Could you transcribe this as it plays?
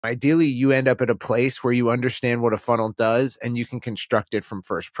Ideally, you end up at a place where you understand what a funnel does and you can construct it from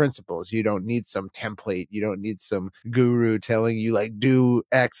first principles. You don't need some template. You don't need some guru telling you like do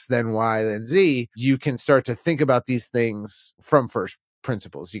X, then Y, then Z. You can start to think about these things from first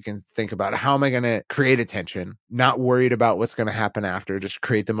principles. You can think about how am I going to create attention, not worried about what's going to happen after, just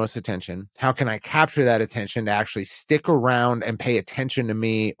create the most attention. How can I capture that attention to actually stick around and pay attention to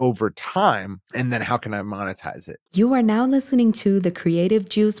me over time? And then how can I monetize it? You are now listening to the Creative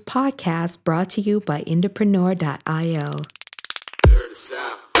Juice podcast brought to you by Entrepreneur.io.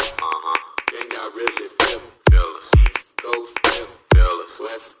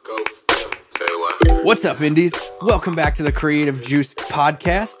 What's up, Indies? Welcome back to the Creative Juice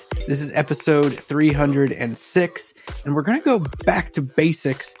podcast. This is episode 306, and we're going to go back to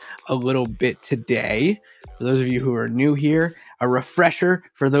basics a little bit today. For those of you who are new here, a refresher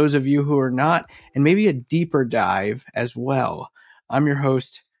for those of you who are not, and maybe a deeper dive as well. I'm your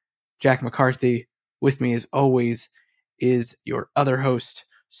host, Jack McCarthy. With me, as always, is your other host,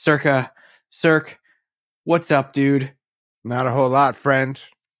 Circa. Cirque, what's up, dude? Not a whole lot, friend.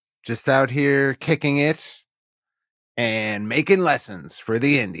 Just out here kicking it and making lessons for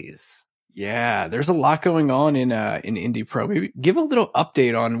the indies. Yeah, there's a lot going on in Indie Pro. Maybe give a little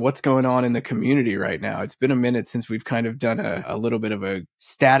update on what's going on in the community right now. It's been a minute since we've kind of done a little bit of a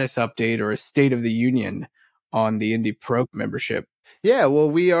status update or a state of the union on the Indie Pro membership. Yeah,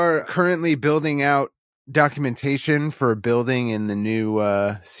 well, we are currently building out documentation for building in the new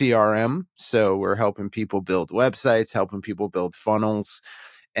CRM. So we're helping people build websites, helping people build funnels.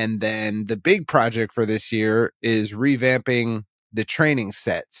 And then the big project for this year is revamping the training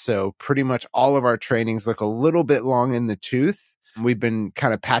set. So pretty much all of our trainings look a little bit long in the tooth. We've been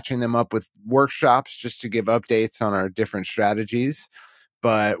kind of patching them up with workshops just to give updates on our different strategies.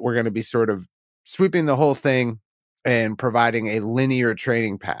 But we're going to be sort of sweeping the whole thing and providing a linear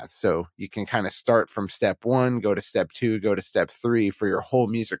training path. So you can kind of start from step 1, go to step 2, go to step 3 for your whole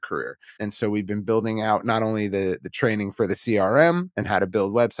music career. And so we've been building out not only the training for the CRM and how to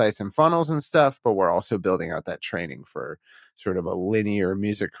build websites and funnels and stuff, but we're also building out that training for sort of a linear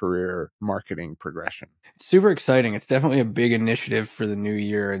music career marketing progression. Super exciting. It's definitely a big initiative for the new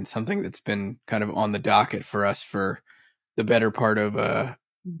year and something that's been kind of on the docket for us for the better part of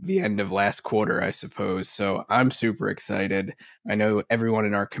the end of last quarter, I suppose. So I'm super excited. I know everyone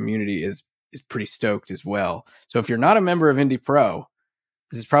in our community is pretty stoked as well. So if you're not a member of Indie Pro,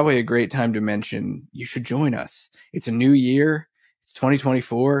 this is probably a great time to mention you should join us. It's a new year. It's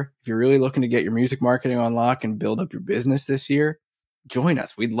 2024. If you're really looking to get your music marketing on lock and build up your business this year, join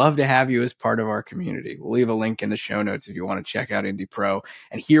us. We'd love to have you as part of our community. We'll leave a link in the show notes if you want to check out Indie Pro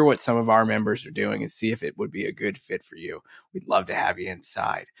and hear what some of our members are doing and see if it would be a good fit for you. We'd love to have you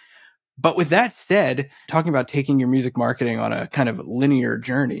inside. But with that said, talking about taking your music marketing on a kind of linear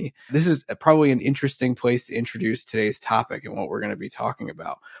journey, this is probably an interesting place to introduce today's topic and what we're going to be talking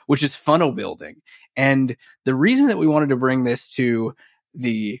about, which is funnel building. And the reason that we wanted to bring this to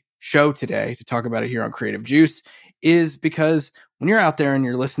the show today to talk about it here on Creative Juice is because when you're out there and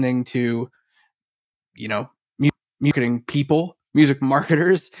you're listening to, marketing people, music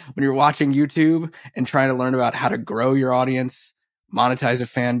marketers, when you're watching YouTube and trying to learn about how to grow your audience, monetize a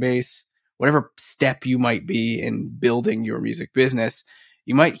fan base, whatever step you might be in building your music business,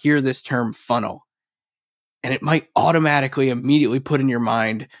 you might hear this term funnel. And it might automatically, immediately put in your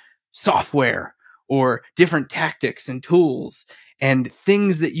mind software or different tactics and tools and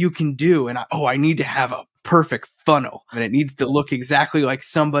things that you can do. And I need to have a perfect funnel and it needs to look exactly like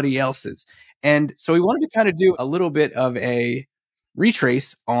somebody else's. And so we wanted to kind of do a little bit of a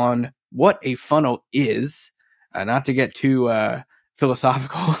retrace on what a funnel is, not to get too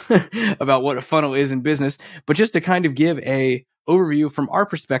philosophical about what a funnel is in business, but just to kind of give a overview from our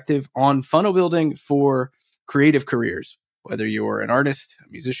perspective on funnel building for creative careers, whether you're an artist,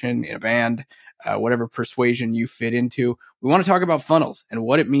 a musician, in a band, whatever persuasion you fit into. We want to talk about funnels and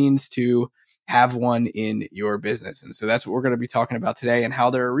what it means to have one in your business. And so that's what we're going to be talking about today and how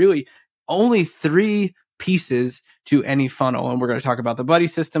there are really only 3 pieces to any funnel. And we're going to talk about the buddy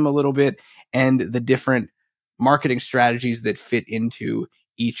system a little bit and the different marketing strategies that fit into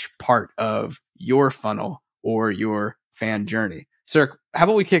each part of your funnel or your fan journey. Sir, how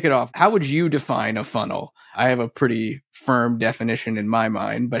about we kick it off? How would you define a funnel? I have a pretty firm definition in my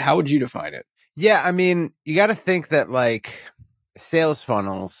mind, but how would you define it? Yeah, I mean, you got to think that like sales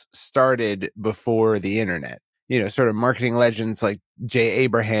funnels started before the internet. Sort of marketing legends like Jay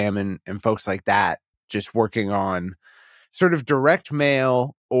Abraham and folks like that, just working on sort of direct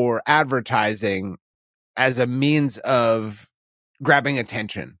mail or advertising as a means of grabbing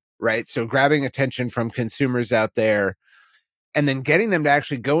attention, right? So grabbing attention from consumers out there and then getting them to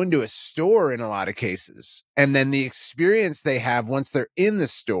actually go into a store in a lot of cases. And then the experience they have once they're in the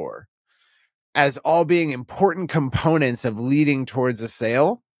store as all being important components of leading towards a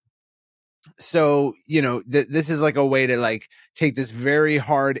sale. So, this is like a way to like take this very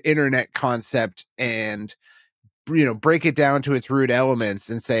hard internet concept and, break it down to its root elements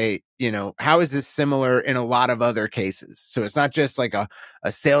and say, how is this similar in a lot of other cases? So it's not just like a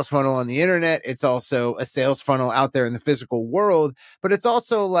sales funnel on the internet. It's also a sales funnel out there in the physical world, but it's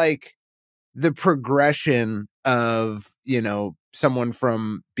also like the progression of, someone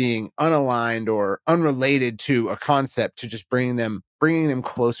from being unaligned or unrelated to a concept to just bringing them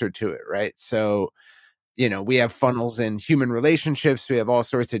closer to it. Right. So, we have funnels in human relationships. We have all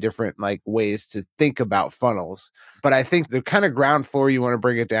sorts of different like ways to think about funnels. But I think the kind of ground floor you want to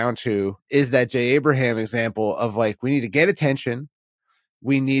bring it down to is that Jay Abraham example of like, we need to get attention.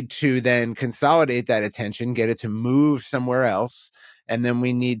 We need to then consolidate that attention, get it to move somewhere else. And then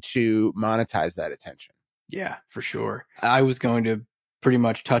we need to monetize that attention. Yeah, for sure. I was going to pretty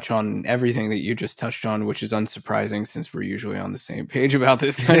much touch on everything that you just touched on, which is unsurprising since we're usually on the same page about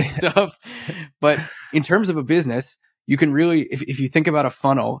this kind of stuff. But in terms of a business, you can really, if you think about a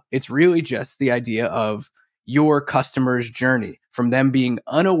funnel, it's really just the idea of your customer's journey from them being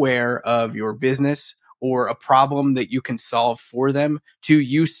unaware of your business or a problem that you can solve for them to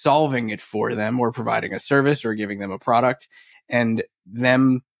you solving it for them or providing a service or giving them a product and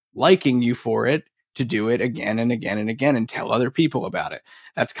them liking you for it to do it again and again and again and tell other people about it.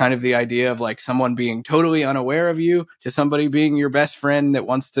 That's kind of the idea of like someone being totally unaware of you to somebody being your best friend that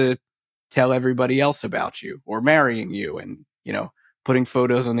wants to tell everybody else about you or marrying you and, putting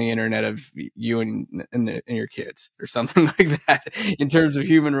photos on the internet of you and your kids or something like that in terms of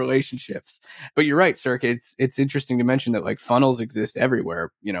human relationships. But you're right, Circa. It's interesting to mention that like funnels exist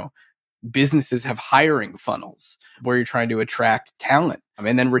everywhere. Businesses have hiring funnels where you're trying to attract talent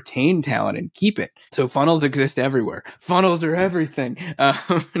and then retain talent and keep it. So funnels exist everywhere. Funnels are everything.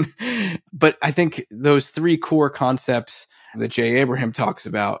 But I think those three core concepts that Jay Abraham talks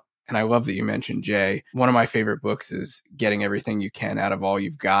about, and I love that you mentioned Jay. One of my favorite books is Getting Everything You Can Out of All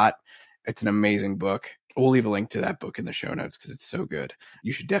You've Got. It's an amazing book. We'll leave a link to that book in the show notes because it's so good.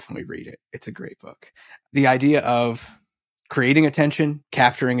 You should definitely read it. It's a great book. The idea of creating attention,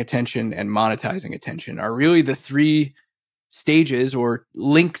 capturing attention, and monetizing attention are really the three stages or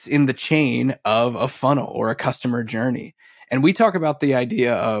links in the chain of a funnel or a customer journey. And we talk about the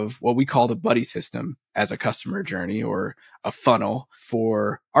idea of what we call the buddy system as a customer journey or a funnel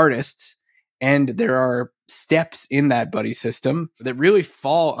for artists. And there are steps in that buddy system that really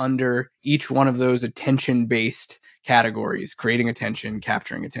fall under each one of those attention-based categories: creating attention,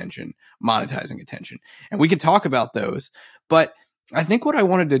 capturing attention, monetizing attention. And we could talk about those. But I think what I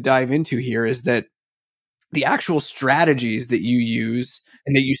wanted to dive into here is that the actual strategies that you use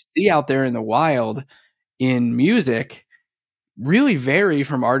and that you see out there in the wild in music really vary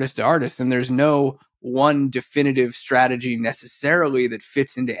from artist to artist. And there's no one definitive strategy necessarily that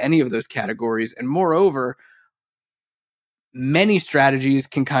fits into any of those categories. And moreover, many strategies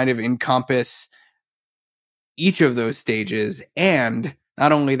can kind of encompass each of those stages. And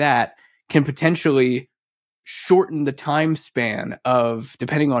not only that, can potentially shorten the time span of,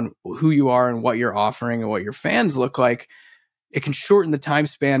 depending on who you are and what you're offering and what your fans look like, it can shorten the time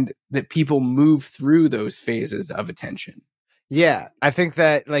span that people move through those phases of attention. Yeah, I think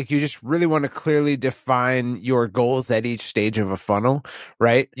that like you just really want to clearly define your goals at each stage of a funnel,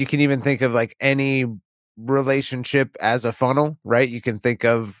 right? You can even think of like any relationship as a funnel, right? You can think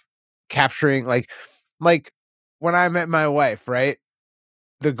of capturing like when I met my wife, right?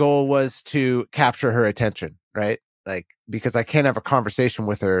 The goal was to capture her attention, right? Like, because I can't have a conversation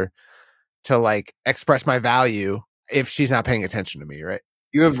with her to like express my value if she's not paying attention to me, right?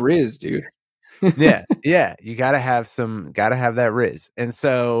 You have Riz, dude. Yeah. You gotta have that Riz. And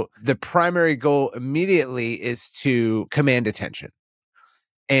so the primary goal immediately is to command attention.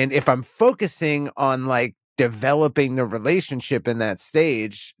 And if I'm focusing on like developing the relationship in that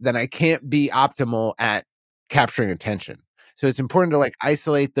stage, then I can't be optimal at capturing attention. So it's important to like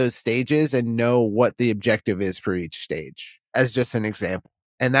isolate those stages and know what the objective is for each stage as just an example.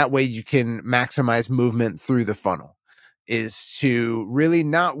 And that way you can maximize movement through the funnel, is to really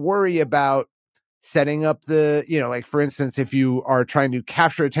not worry about setting up the, like for instance, if you are trying to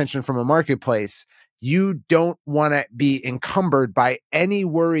capture attention from a marketplace, you don't want to be encumbered by any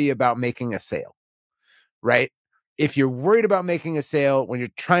worry about making a sale, right? If you're worried about making a sale when you're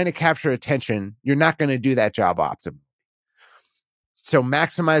trying to capture attention, you're not going to do that job optimally. So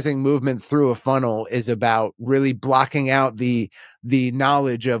maximizing movement through a funnel is about really blocking out the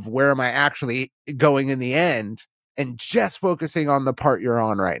knowledge of where am I actually going in the end, and just focusing on the part you're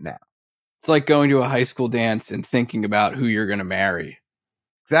on right now. It's like going to a high school dance and thinking about who you're going to marry.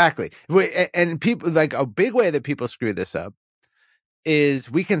 Exactly. And people, like, a big way that people screw this up is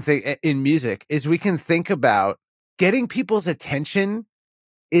we can think about getting people's attention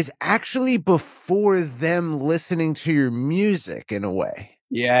is actually before them listening to your music in a way.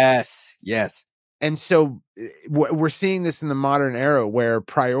 Yes. Yes. And so we're seeing this in the modern era where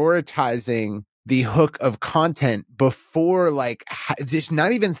prioritizing the hook of content before, like, just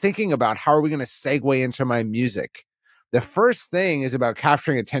not even thinking about how are we going to segue into my music. The first thing is about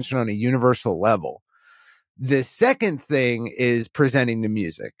capturing attention on a universal level. The second thing is presenting the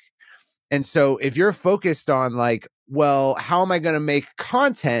music. And so if you're focused on, like, well, how am I going to make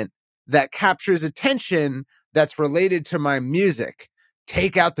content that captures attention that's related to my music?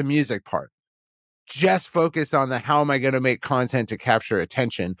 Take out the music part. Just focus on the how am I going to make content to capture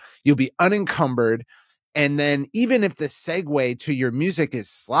attention. You'll be unencumbered. And then even if the segue to your music is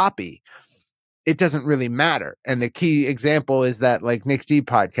sloppy, it doesn't really matter. And the key example is that, like, Nick D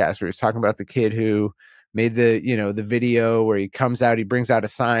podcast, where he's talking about the kid who made the video where he comes out, he brings out a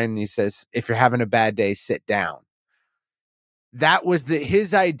sign and he says, if you're having a bad day, sit down. That was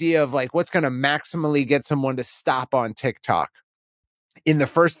his idea of, like, what's going to maximally get someone to stop on TikTok. In the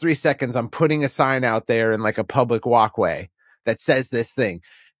first 3 seconds, I'm putting a sign out there in, like, a public walkway that says this thing.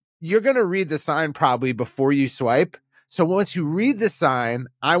 You're going to read the sign probably before you swipe. So once you read the sign,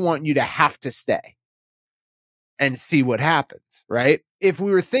 I want you to have to stay and see what happens, right? If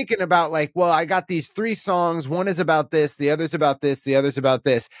we were thinking about, like, well, I got these 3 songs, one is about this, the other's about this, the other's about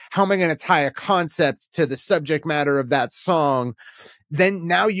this. How am I going to tie a concept to the subject matter of that song? Then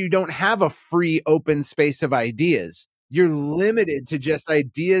now you don't have a free open space of ideas. You're limited to just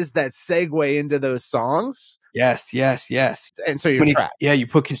ideas that segue into those songs. Yes, yes, yes. And so you're trapped. You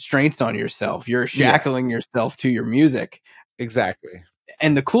put constraints on yourself. You're shackling yourself to your music. Exactly.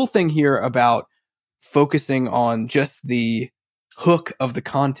 And the cool thing here about focusing on just the hook of the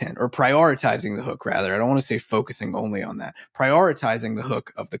content, or prioritizing the hook, rather, I don't want to say focusing only on that. Prioritizing the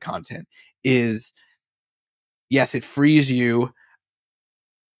hook of the content is, yes, it frees you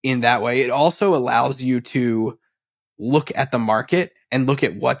in that way. It also allows you to look at the market and look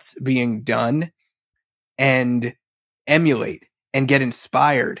at what's being done and emulate and get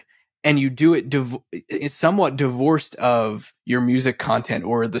inspired. And you do it, it's somewhat divorced of your music content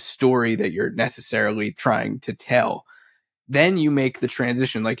or the story that you're necessarily trying to tell. Then you make the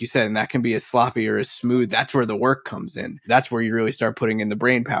transition, like you said, and that can be as sloppy or as smooth. That's where the work comes in. That's where you really start putting in the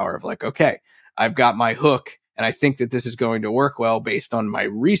brain power of, like, okay, I've got my hook and I think that this is going to work well based on my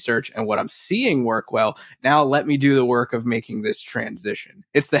research and what I'm seeing work well. Now let me do the work of making this transition.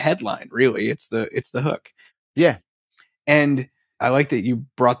 It's the headline, really. It's the hook. Yeah. And I like that you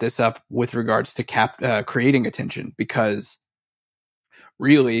brought this up with regards to creating attention, because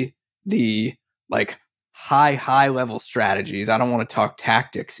really the, like, high level strategies, I don't want to talk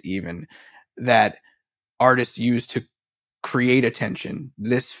tactics even, that artists use to create attention,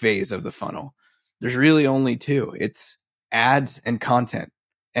 this phase of the funnel, there's really only 2. It's ads and content.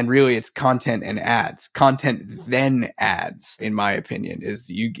 And really it's content and ads. Content then ads, in my opinion, is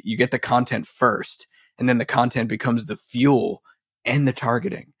you get the content first, and then the content becomes the fuel and the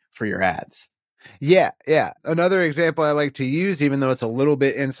targeting for your ads. Yeah. Yeah. Another example I like to use, even though it's a little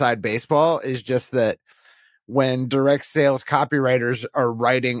bit inside baseball, is just that when direct sales copywriters are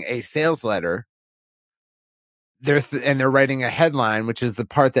writing a sales letter, they're writing a headline, which is the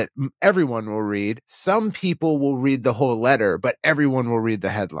part that everyone will read. Some people will read the whole letter, but everyone will read the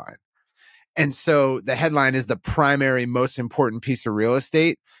headline. And so the headline is the primary, most important piece of real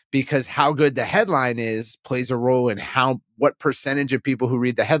estate, because how good the headline is plays a role in what percentage of people who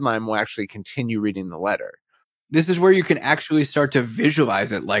read the headline will actually continue reading the letter. This is where you can actually start to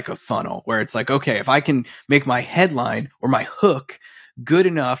visualize it like a funnel, where it's like, okay, if I can make my headline or my hook good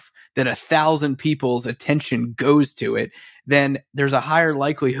enough that 1,000 people's attention goes to it, then there's a higher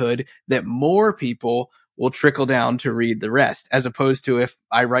likelihood that more people will trickle down to read the rest, as opposed to if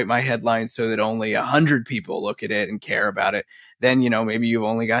I write my headline so that only 100 people look at it and care about it, then, maybe you've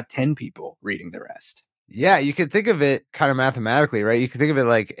only got 10 people reading the rest. Yeah, you could think of it kind of mathematically, right? You could think of it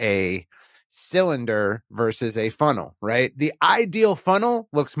like a cylinder versus a funnel, right? The ideal funnel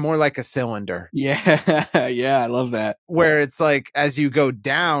looks more like a cylinder. Yeah. Yeah. I love that. Where it's like, as you go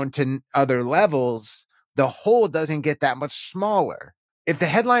down to other levels, the hole doesn't get that much smaller. If the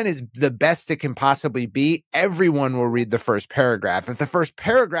headline is the best it can possibly be, everyone will read the first paragraph. If the first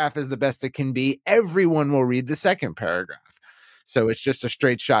paragraph is the best it can be, everyone will read the second paragraph. So it's just a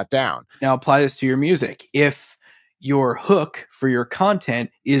straight shot down. Now apply this to your music. If your hook for your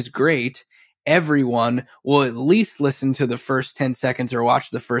content is great everyone will at least listen to the first 10 seconds or watch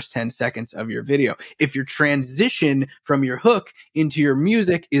the first 10 seconds of your video. If your transition from your hook into your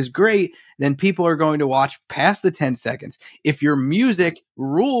music is great, then people are going to watch past the 10 seconds. If your music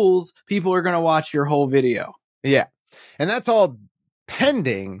rules, people are going to watch your whole video. Yeah. And that's all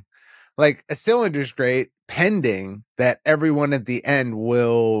pending. Like, a cylinder's great, pending that everyone at the end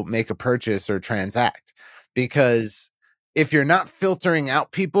will make a purchase or transact. Because if you're not filtering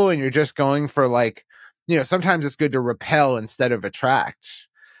out people and you're just going for, like, sometimes it's good to repel instead of attract.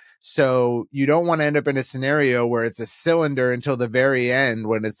 So you don't want to end up in a scenario where it's a cylinder until the very end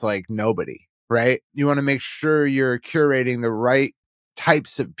when it's like nobody, right? You want to make sure you're curating the right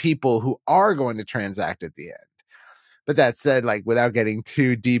types of people who are going to transact at the end. But that said, like, without getting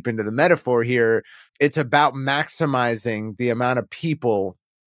too deep into the metaphor here, it's about maximizing the amount of people,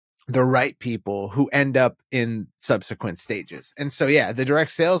 the right people, who end up in subsequent stages. And so, yeah, the direct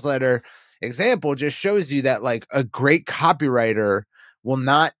sales letter example just shows you that, like, a great copywriter will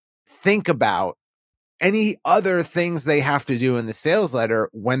not think about any other things they have to do in the sales letter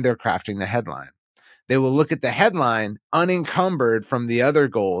when they're crafting the headline. They will look at the headline unencumbered from the other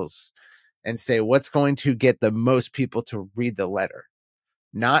goals and say, what's going to get the most people to read the letter?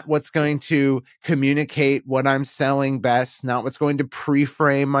 Not what's going to communicate what I'm selling best, not what's going to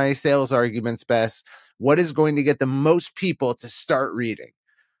pre-frame my sales arguments best. What is going to get the most people to start reading?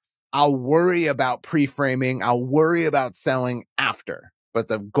 I'll worry about pre-framing. I'll worry about selling after. But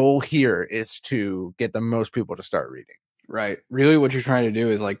the goal here is to get the most people to start reading. Right. Really what you're trying to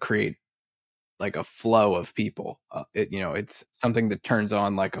do is like create like a flow of people. It's something that turns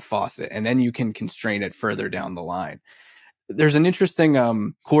on like a faucet, and then you can constrain it further down the line. There's an interesting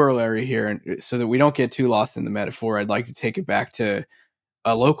corollary here, and so that we don't get too lost in the metaphor, I'd like to take it back to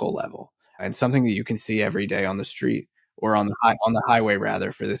a local level and something that you can see every day on the street or on the highway,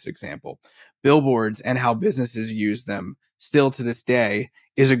 rather, for this example. Billboards and how businesses use them still to this day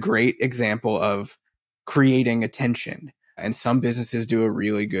is a great example of creating attention. And some businesses do a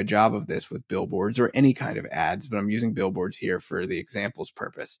really good job of this with billboards or any kind of ads, but I'm using billboards here for the example's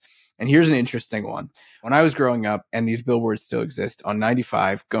purpose. And here's an interesting one. When I was growing up, and these billboards still exist, on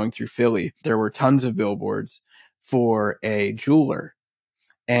 95 going through Philly, there were tons of billboards for a jeweler.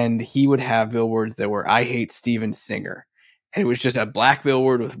 And he would have billboards that were, I hate Steven Singer. And it was just a black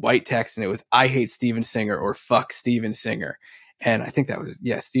billboard with white text, and it was, I hate Steven Singer, or fuck Steven Singer. And I think that was,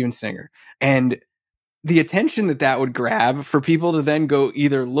 Steven Singer. And the attention that would grab for people to then go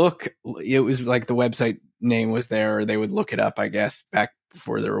either look, it was like the website name was there, or they would look it up, I guess, back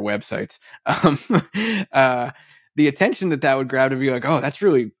before there were websites. The attention that would grab to be like, oh, that's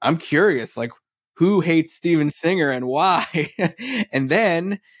really, I'm curious, like, who hates Steven Singer and why? And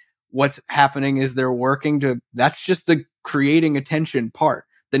then what's happening is they're working to, that's just the creating attention part.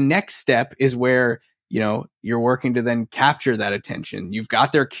 The next step is where, you're working to then capture that attention. You've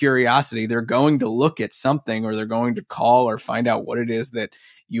got their curiosity. They're going to look at something, or they're going to call or find out what it is that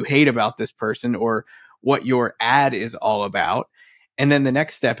you hate about this person or what your ad is all about. And then the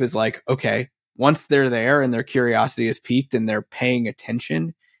next step is like, okay, once they're there and their curiosity is piqued and they're paying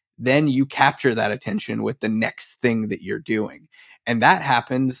attention, then you capture that attention with the next thing that you're doing. And that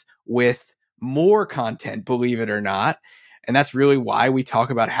happens with more content, believe it or not. And that's really why we talk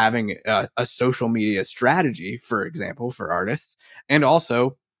about having a social media strategy, for example, for artists, and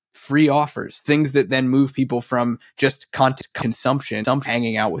also free offers, things that then move people from just content consumption, some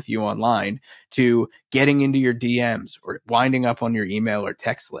hanging out with you online, to getting into your DMs or winding up on your email or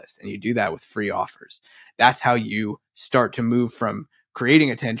text list. And you do that with free offers. That's how you start to move from creating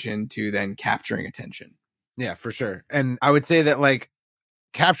attention to then capturing attention. Yeah, for sure. And I would say that, like,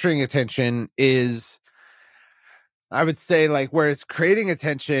 capturing attention is, I would say, like, whereas creating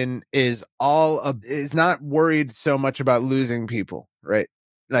attention is not worried so much about losing people, right?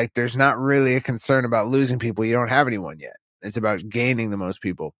 Like, there's not really a concern about losing people. You don't have anyone yet. It's about gaining the most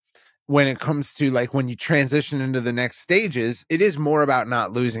people. When it comes to, like, when you transition into the next stages, it is more about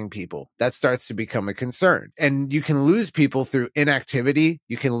not losing people. That starts to become a concern. And you can lose people through inactivity.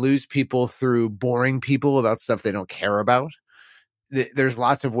 You can lose people through boring people about stuff they don't care about. There's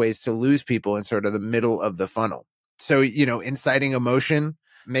lots of ways to lose people in sort of the middle of the funnel. So, inciting emotion,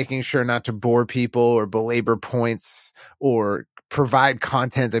 making sure not to bore people or belabor points or provide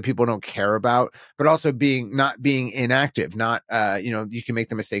content that people don't care about, but also not being inactive, you can make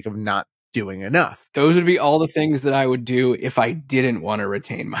the mistake of not doing enough. Those would be all the things that I would do if I didn't want to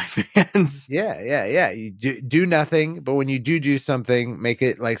retain my fans. Yeah. You do nothing, but when you do something, make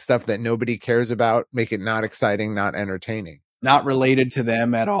it like stuff that nobody cares about, make it not exciting, not entertaining. Not related to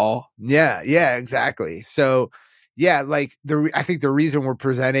them at all. Yeah, exactly. So, Yeah, like I think the reason we're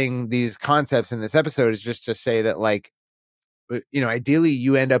presenting these concepts in this episode is just to say that, like, ideally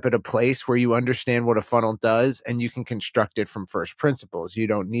you end up at a place where you understand what a funnel does and you can construct it from first principles. You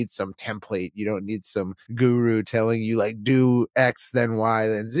don't need some template. You don't need some guru telling you, like, do X, then Y,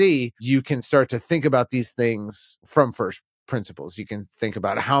 then Z. You can start to think about these things from first principles. You can think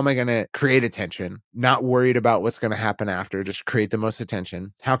about, how am I going to create attention? Not worried about what's going to happen after, just create the most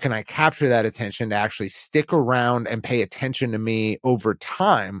attention. How can I capture that attention to actually stick around and pay attention to me over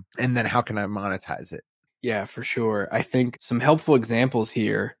time? And then how can I monetize it? Yeah, for sure. I think some helpful examples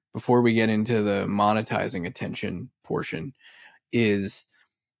here before we get into the monetizing attention portion is,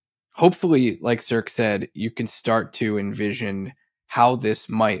 hopefully, like Cirque said, you can start to envision how this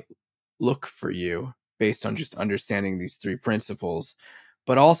might look for you based on just understanding these three principles,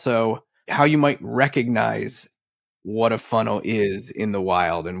 but also how you might recognize what a funnel is in the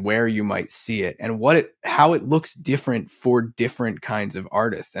wild and where you might see it and how it looks different for different kinds of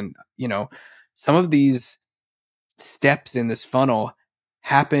artists. And, some of these steps in this funnel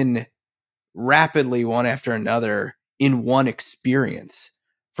happen rapidly, one after another, in one experience.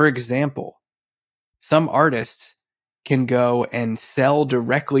 For example, some artists can go and sell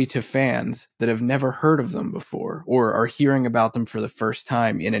directly to fans that have never heard of them before or are hearing about them for the first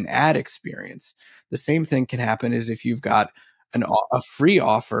time in an ad experience. The same thing can happen as if you've got a free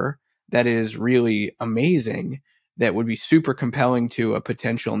offer that is really amazing, that would be super compelling to a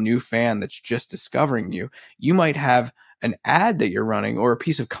potential new fan that's just discovering you. You might have an ad that you're running or a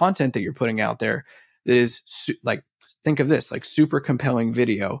piece of content that you're putting out there that is like, think of this, like super compelling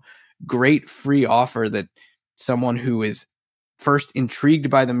video, great free offer that someone who is first intrigued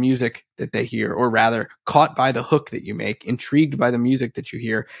by the music that they hear, or rather caught by the hook that you make, intrigued by the music that you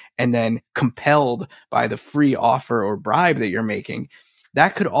hear, and then compelled by the free offer or bribe that you're making.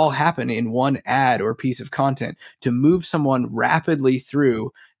 That could all happen in one ad or piece of content to move someone rapidly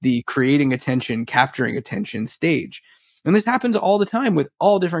through the creating attention, capturing attention stage. And this happens all the time with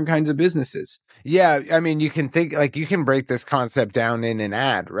all different kinds of businesses. Yeah. I mean, you can think, like, you can break this concept down in an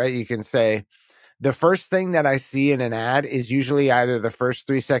ad, right? You can say, the first thing that I see in an ad is usually either the first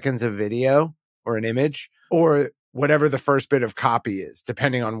 3 seconds of video or an image, or whatever the first bit of copy is,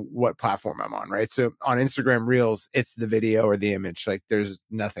 depending on what platform I'm on, right? So on Instagram Reels, it's the video or the image. Like, there's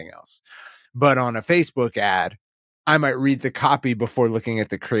nothing else. But on a Facebook ad, I might read the copy before looking at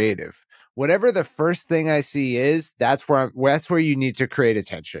the creative. Whatever the first thing I see is, that's where you need to create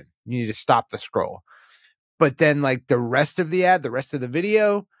attention. You need to stop the scroll. But then, like, the rest of the ad, the rest of the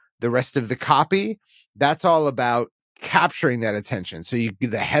video, the rest of the copy, that's all about capturing that attention. So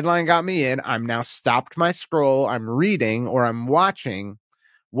the headline got me in. I'm now stopped my scroll. I'm reading or I'm watching.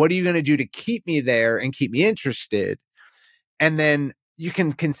 What are you going to do to keep me there and keep me interested? And then you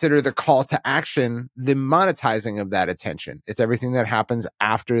can consider the call to action, the monetizing of that attention. It's everything that happens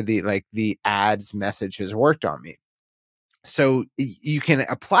after the ads message has worked on me. So you can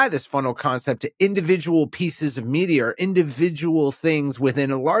apply this funnel concept to individual pieces of media or individual things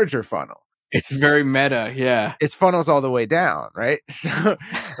within a larger funnel. It's very meta. Yeah. It's funnels all the way down, right? So,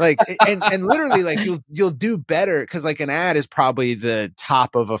 like, and literally, like, you'll do better because, like, an ad is probably the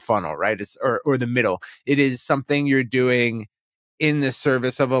top of a funnel, right? It's or the middle. It is something you're doing in the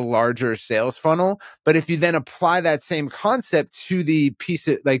service of a larger sales funnel. But if you then apply that same concept to the piece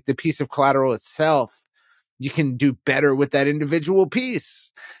of collateral itself, you can do better with that individual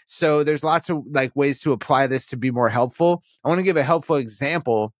piece. So there's lots of, like, ways to apply this to be more helpful. I want to give a helpful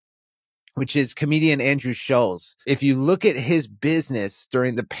example, which is comedian Andrew Schulz. If you look at his business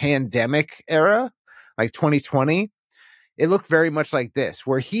during the pandemic era, like 2020, it looked very much like this,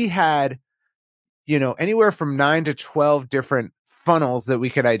 where he had, anywhere from 9 to 12 different funnels that we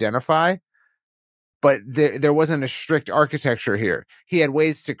could identify. But there wasn't a strict architecture here. He had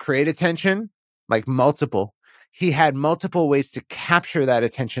ways to create attention, like multiple. He had multiple ways to capture that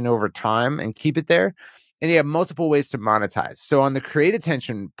attention over time and keep it there. And he had multiple ways to monetize. So on the create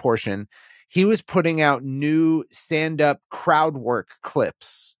attention portion, he was putting out new stand-up crowd work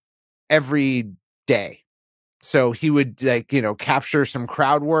clips every day. So he would, capture some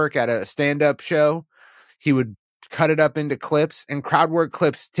crowd work at a stand-up show. He would cut it up into clips, and crowd work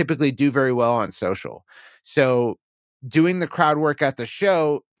clips typically do very well on social. So doing the crowd work at the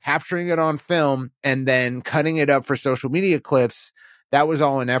show, capturing it on film, and then cutting it up for social media clips, that was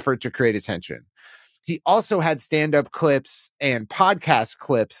all an effort to create attention. He also had stand-up clips and podcast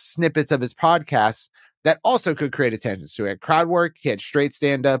clips, snippets of his podcasts that also could create attention. So he had crowd work, he had straight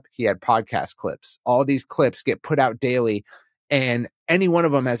stand-up, he had podcast clips. All these clips get put out daily, and any one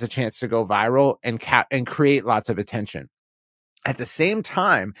of them has a chance to go viral and create lots of attention. At the same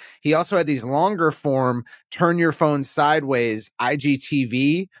time, he also had these longer form, turn your phone sideways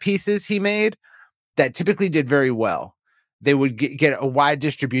IGTV pieces he made that typically did very well. They would get a wide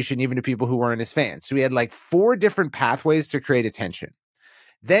distribution even to people who weren't his fans. So he had like 4 different pathways to create attention.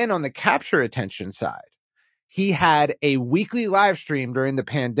 Then on the capture attention side, he had a weekly live stream during the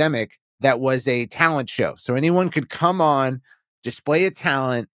pandemic that was a talent show. So anyone could come on, display a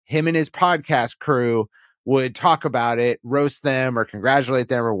talent. Him and his podcast crew would talk about it, roast them or congratulate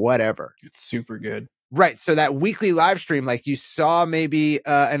them or whatever. It's super good. Right. So that weekly live stream, like you saw maybe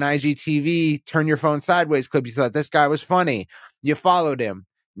an IGTV turn your phone sideways clip. You thought this guy was funny. You followed him.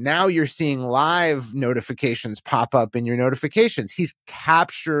 Now you're seeing live notifications pop up in your notifications. He's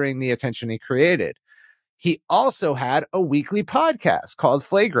capturing the attention he created. He also had a weekly podcast called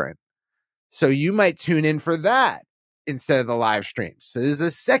Flagrant. So you might tune in for that instead of the live streams. So this is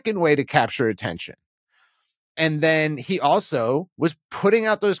the second way to capture attention. And then he also was putting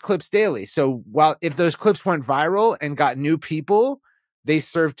out those clips daily. So while if those clips went viral and got new people, they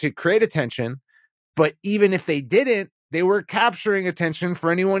served to create attention. But even if they didn't, they were capturing attention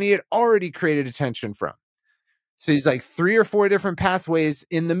for anyone he had already created attention from. So he's like 3 or 4 different pathways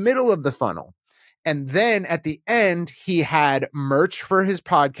in the middle of the funnel. And then at the end, he had merch for his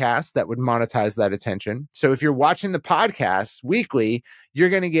podcast that would monetize that attention. So if you're watching the podcast weekly,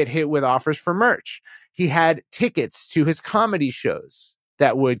 you're going to get hit with offers for merch. He had tickets to his comedy shows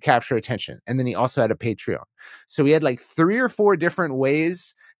that would capture attention. And then he also had a Patreon. So he had like 3 or 4 different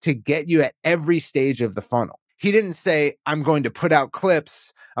ways to get you at every stage of the funnel. He didn't say, I'm going to put out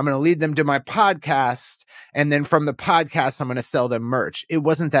clips, I'm going to lead them to my podcast, and then from the podcast, I'm going to sell them merch. It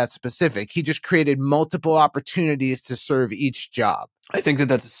wasn't that specific. He just created multiple opportunities to serve each job. I think that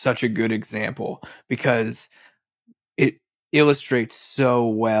that's such a good example because it illustrates so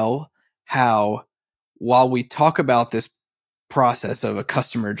well how, while we talk about this process of a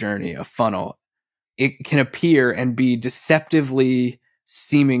customer journey, a funnel, it can appear and be deceptively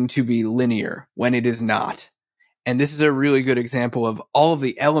seeming to be linear when it is not. And this is a really good example of all of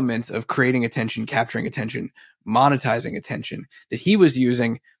the elements of creating attention, capturing attention, monetizing attention that he was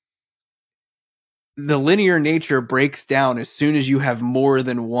using. The linear nature breaks down as soon as you have more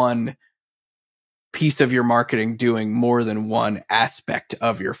than one piece of your marketing doing more than one aspect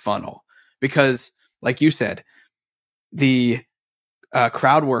of your funnel. Because, like you said, the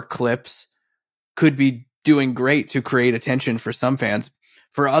crowd work clips could be doing great to create attention for some fans.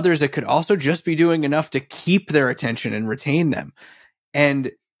 For others, it could also just be doing enough to keep their attention and retain them. And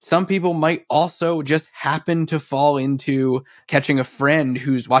some people might also just happen to fall into catching a friend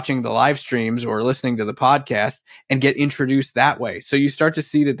who's watching the live streams or listening to the podcast and get introduced that way. So you start to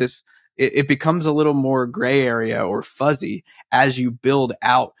see that it becomes a little more gray area or fuzzy as you build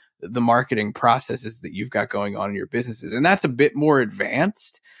out the marketing processes that you've got going on in your businesses. And that's a bit more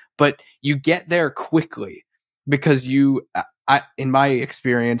advanced, but you get there quickly because in my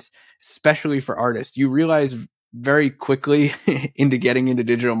experience, especially for artists, you realize very quickly into getting into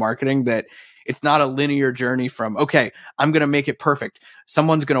digital marketing that it's not a linear journey from, okay, I'm going to make it perfect.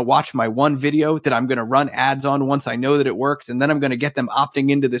 Someone's going to watch my one video that I'm going to run ads on once I know that it works. And then I'm going to get them opting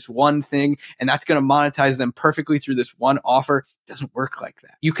into this one thing. And that's going to monetize them perfectly through this one offer. It doesn't work like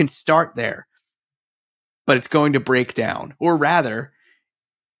that. You can start there, but it's going to break down. Or rather,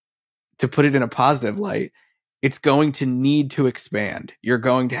 to put it in a positive light, it's going to need to expand. You're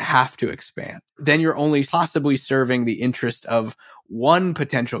going to have to expand. Then you're only possibly serving the interest of one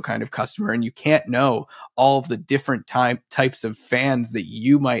potential kind of customer, and you can't know all of the different types of fans that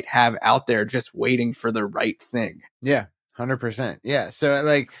you might have out there just waiting for the right thing. Yeah, 100%. Yeah. So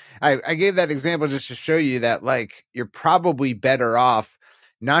like I gave that example just to show you that like you're probably better off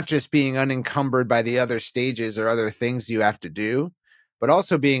not just being unencumbered by the other stages or other things you have to do, but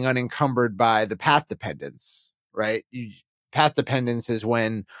also being unencumbered by the path dependence. Right? Path dependence is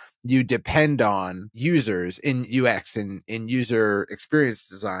when you depend on users in UX and in user experience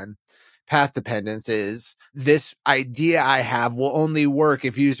design. Path dependence is this idea I have will only work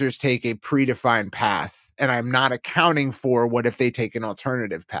if users take a predefined path, and I'm not accounting for what if they take an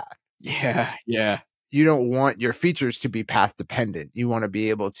alternative path. Yeah. You don't want your features to be path dependent. You want to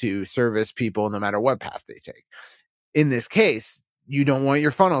be able to service people no matter what path they take. In this case, you don't want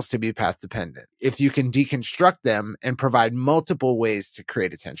your funnels to be path dependent. If you can deconstruct them and provide multiple ways to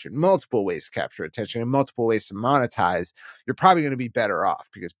create attention, multiple ways to capture attention, and multiple ways to monetize, you're probably going to be better off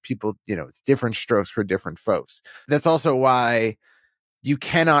because people, it's different strokes for different folks. That's also why you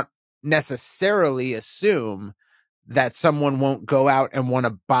cannot necessarily assume that someone won't go out and want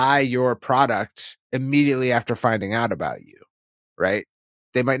to buy your product immediately after finding out about you, right?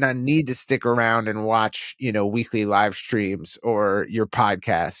 They might not need to stick around and watch, weekly live streams or your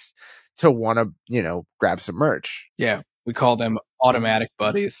podcasts to want to, grab some merch. Yeah. We call them automatic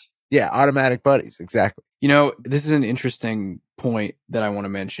buddies. Yeah. Automatic buddies. Exactly. This is an interesting point that I want to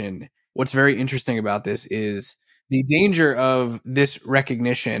mention. What's very interesting about this is the danger of this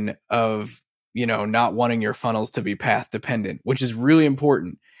recognition of, not wanting your funnels to be path dependent, which is really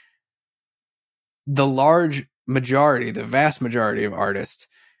important. The vast majority of artists,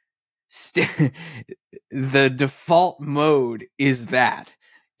 the default mode is that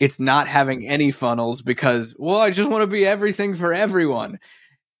it's not having any funnels because, I just want to be everything for everyone.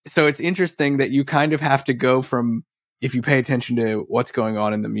 So it's interesting that you kind of have to go from, if you pay attention to what's going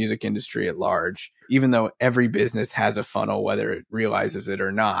on in the music industry at large, even though every business has a funnel, whether it realizes it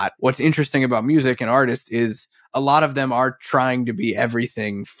or not, what's interesting about music and artists is a lot of them are trying to be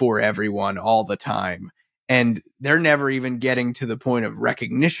everything for everyone all the time. And they're never even getting to the point of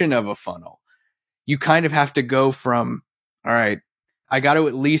recognition of a funnel. You kind of have to go from, all right, I got to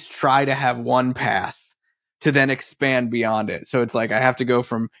at least try to have one path to then expand beyond it. So it's like I have to go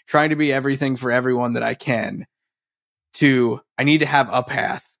from trying to be everything for everyone that I can to I need to have a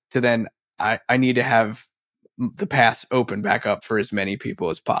path to then I need to have the paths open back up for as many people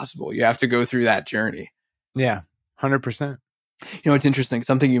as possible. You have to go through that journey. Yeah, 100%. It's interesting.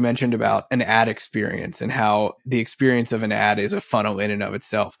 Something you mentioned about an ad experience and how the experience of an ad is a funnel in and of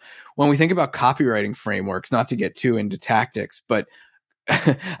itself. When we think about copywriting frameworks, not to get too into tactics, but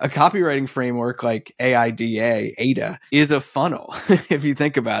a copywriting framework like AIDA is a funnel. If you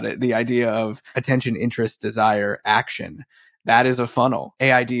think about it, the idea of attention, interest, desire, action, that is a funnel.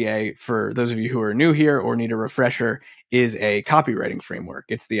 AIDA, for those of you who are new here or need a refresher, is a copywriting framework.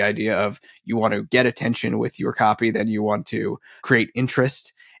 It's the idea of you want to get attention with your copy, then you want to create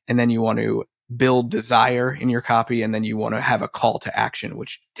interest, and then you want to build desire in your copy, and then you want to have a call to action,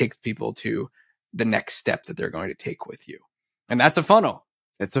 which takes people to the next step that they're going to take with you. And that's a funnel.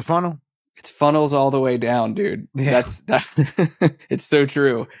 It's a funnel. It's funnels all the way down, dude. Yeah. It's so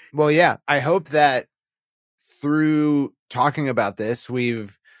true. Well, yeah. I hope that through talking about this,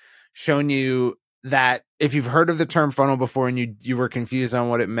 we've shown you that if you've heard of the term funnel before and you were confused on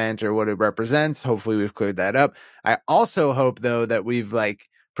what it meant or what it represents, hopefully we've cleared that up. I also hope, though, that we've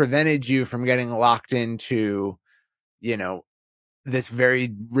prevented you from getting locked into, this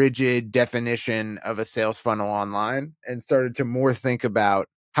very rigid definition of a sales funnel online and started to more think about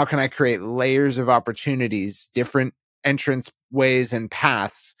how can I create layers of opportunities, different entrance ways and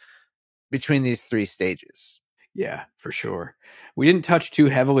paths between these three stages. Yeah, for sure. We didn't touch too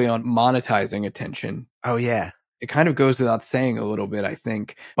heavily on monetizing attention. Oh, yeah. It kind of goes without saying a little bit, I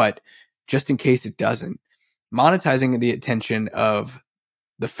think, but just in case it doesn't, monetizing the attention of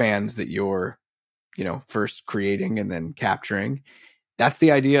the fans that you're first creating and then capturing. That's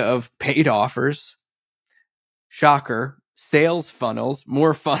the idea of paid offers, shocker, sales funnels,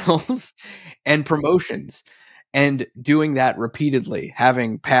 more funnels, and promotions. And doing that repeatedly,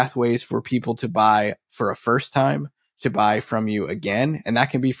 having pathways for people to buy for a first time, to buy from you again. And that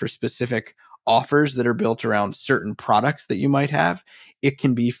can be for specific offers that are built around certain products that you might have. It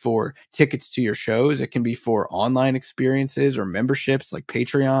can be for tickets to your shows. It can be for online experiences or memberships like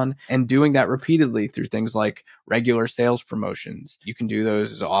Patreon, and doing that repeatedly through things like regular sales promotions. You can do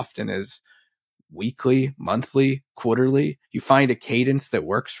those as often as weekly, monthly, quarterly. You find a cadence that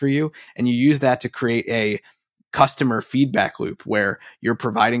works for you, and you use that to create a customer feedback loop where you're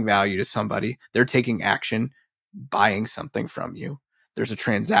providing value to somebody. They're taking action, buying something from you. There's a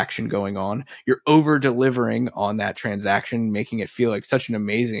transaction going on. You're over delivering on that transaction, making it feel like such an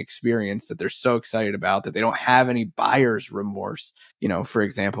amazing experience that they're so excited about that they don't have any buyer's remorse. For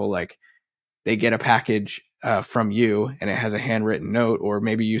example, like they get a package from you and it has a handwritten note, or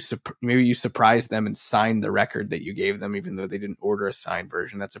maybe you surprise them and sign the record that you gave them, even though they didn't order a signed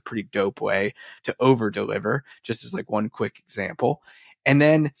version. That's a pretty dope way to over deliver, just as one quick example. And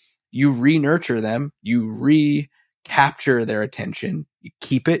then you re-nurture them, you recapture their attention, you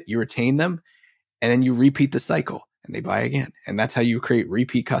keep it, you retain them, and then you repeat the cycle and they buy again. And that's how you create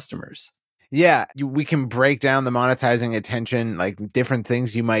repeat customers. Yeah, we can break down the monetizing attention, different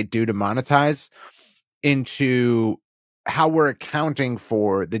things you might do to monetize, into how we're accounting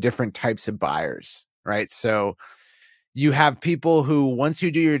for the different types of buyers, right? So you have people who, once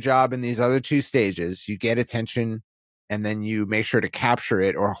you do your job in these other two stages, you get attention and then you make sure to capture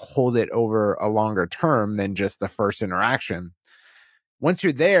it or hold it over a longer term than just the first interaction. Once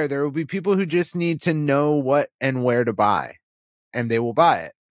you're there will be people who just need to know what and where to buy, and they will buy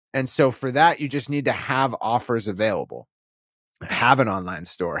it. And so for that, you just need to have offers available, have an online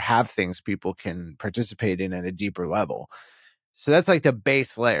store, have things people can participate in at a deeper level. So that's like the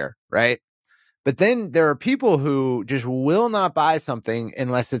base layer, right? But then there are people who just will not buy something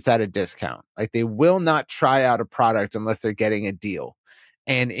unless it's at a discount. Like they will not try out a product unless they're getting a deal.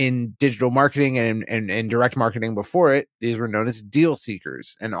 And in digital marketing and direct marketing before it, these were known as deal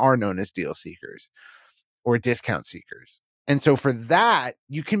seekers and are known as deal seekers or discount seekers. And so for that,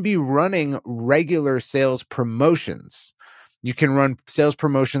 you can be running regular sales promotions. You can run sales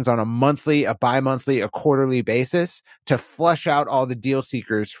promotions on a monthly, a bi-monthly, a quarterly basis to flush out all the deal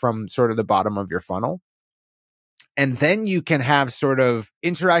seekers from sort of the bottom of your funnel. And then you can have sort of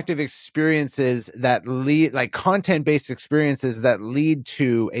interactive experiences that lead, like content-based experiences that lead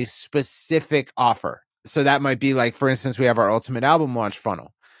to a specific offer. So that might be like, for instance, we have our ultimate album launch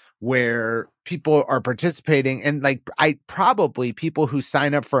funnel where people are participating, and like people who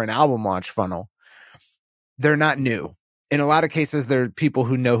sign up for an album launch funnel, they're not new. In a lot of cases, they're people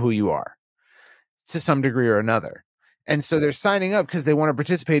who know who you are to some degree or another. And so they're signing up because they want to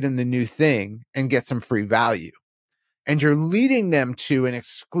participate in the new thing and get some free value. And you're leading them to an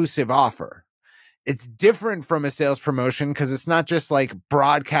exclusive offer. It's different from a sales promotion because it's not just like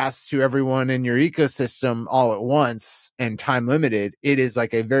broadcasts to everyone in your ecosystem all at once and time limited. It is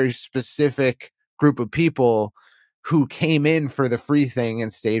like a very specific group of people who came in for the free thing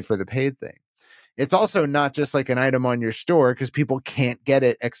and stayed for the paid thing. It's also not just like an item on your store because people can't get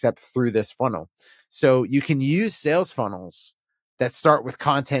it except through this funnel. So you can use sales funnels that start with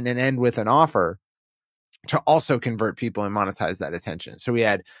content and end with an offer to also convert people and monetize that attention. So we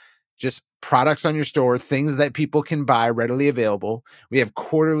had just products on your store, things that people can buy readily available. We have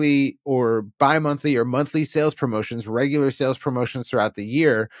quarterly or bi-monthly or monthly sales promotions, regular sales promotions throughout the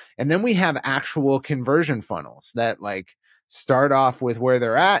year. And then we have actual conversion funnels that like start off with where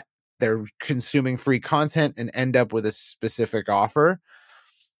they're at. They're consuming free content and end up with a specific offer.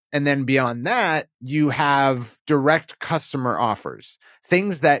 And then beyond that, you have direct customer offers,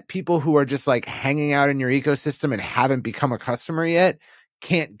 things that people who are just like hanging out in your ecosystem and haven't become a customer yet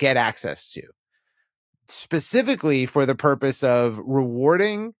can't get access to, specifically for the purpose of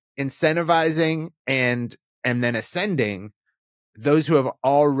rewarding, incentivizing, and then ascending those who have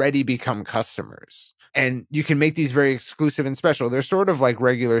already become customers. And you can make these very exclusive and special. They're sort of like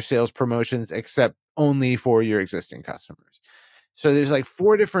regular sales promotions, except only for your existing customers. So there's like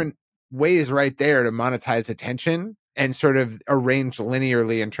 4 different ways right there to monetize attention and sort of arrange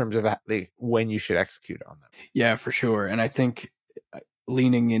linearly in terms of like when you should execute on them. Yeah, for sure. And I think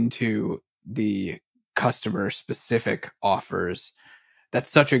leaning into the customer specific offers, that's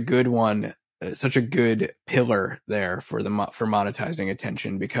such a good one, such a good pillar there for monetizing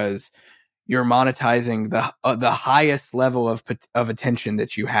attention, because you're monetizing the highest level of attention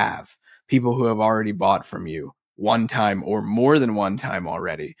that you have, people who have already bought from you one time or more than one time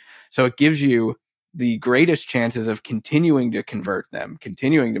already. So it gives you the greatest chances of continuing to convert them,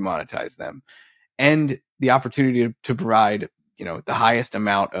 continuing to monetize them, and the opportunity to provide, the highest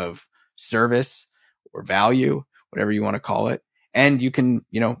amount of service or value, whatever you want to call it. And you can,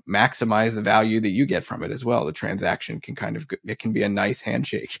 maximize the value that you get from it as well. The transaction it can be a nice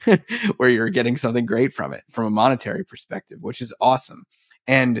handshake where you're getting something great from it from a monetary perspective, which is awesome.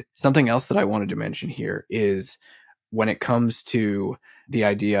 And something else that I wanted to mention here is when it comes to the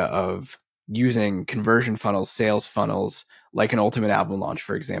idea of using conversion funnels, sales funnels, like an ultimate album launch,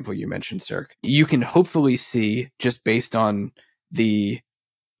 for example, you mentioned, Circa. You can hopefully see, just based on the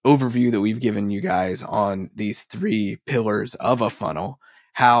overview that we've given you guys on these 3 pillars of a funnel,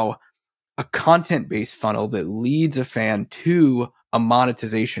 how a content-based funnel that leads a fan to a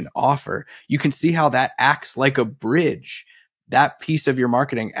monetization offer, you can see how that acts like a bridge. That piece of your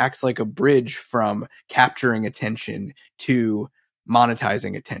marketing acts like a bridge from capturing attention to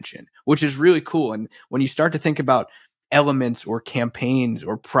monetizing attention, which is really cool. And when you start to think about elements or campaigns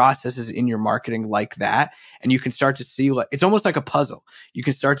or processes in your marketing like that, and you can start to see, like, it's almost like a puzzle. You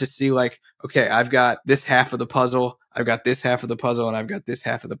can start to see like, okay, I've got this half of the puzzle, I've got this half of the puzzle, and I've got this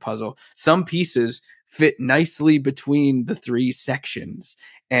half of the puzzle. Some pieces fit nicely between the 3 sections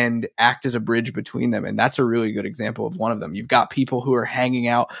and act as a bridge between them. And that's a really good example of one of them. You've got people who are hanging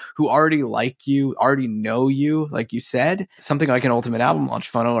out, who already like you, already know you, like you said. Something like an ultimate album launch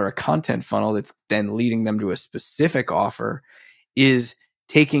funnel or a content funnel that's then leading them to a specific offer is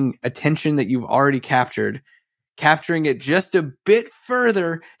taking attention that you've already captured, capturing it just a bit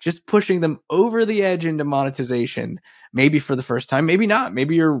further, just pushing them over the edge into monetization, maybe for the first time, maybe not.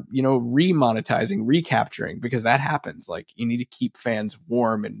 Maybe you're, remonetizing, recapturing, because that happens. Like, you need to keep fans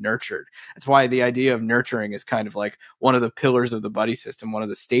warm and nurtured. That's why the idea of nurturing is kind of like one of the pillars of the buddy system, one of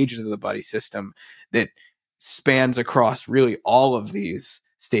the stages of the buddy system that spans across really all of these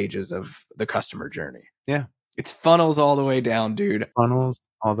stages of the customer journey. Yeah. It's funnels all the way down, dude. Funnels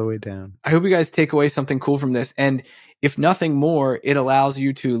all the way down. I hope you guys take away something cool from this. And if nothing more, it allows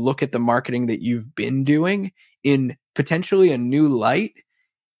you to look at the marketing that you've been doing in potentially a new light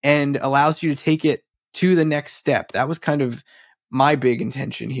and allows you to take it to the next step. That was kind of my big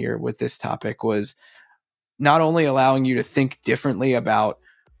intention here with this topic, was not only allowing you to think differently about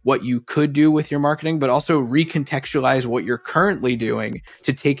what you could do with your marketing, but also recontextualize what you're currently doing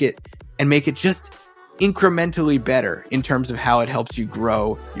to take it and make it just incrementally better in terms of how it helps you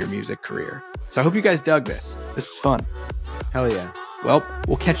grow your music career. So I hope you guys dug this. This was fun. Hell yeah. Well,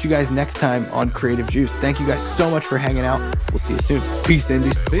 we'll catch you guys next time on Creative Juice. Thank you guys so much for hanging out. We'll see you soon. Peace,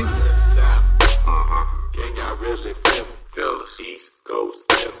 Indies. Peace. Can y'all really feel us? East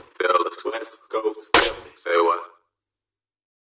Coast, feel us. West Coast, feel me. Say what?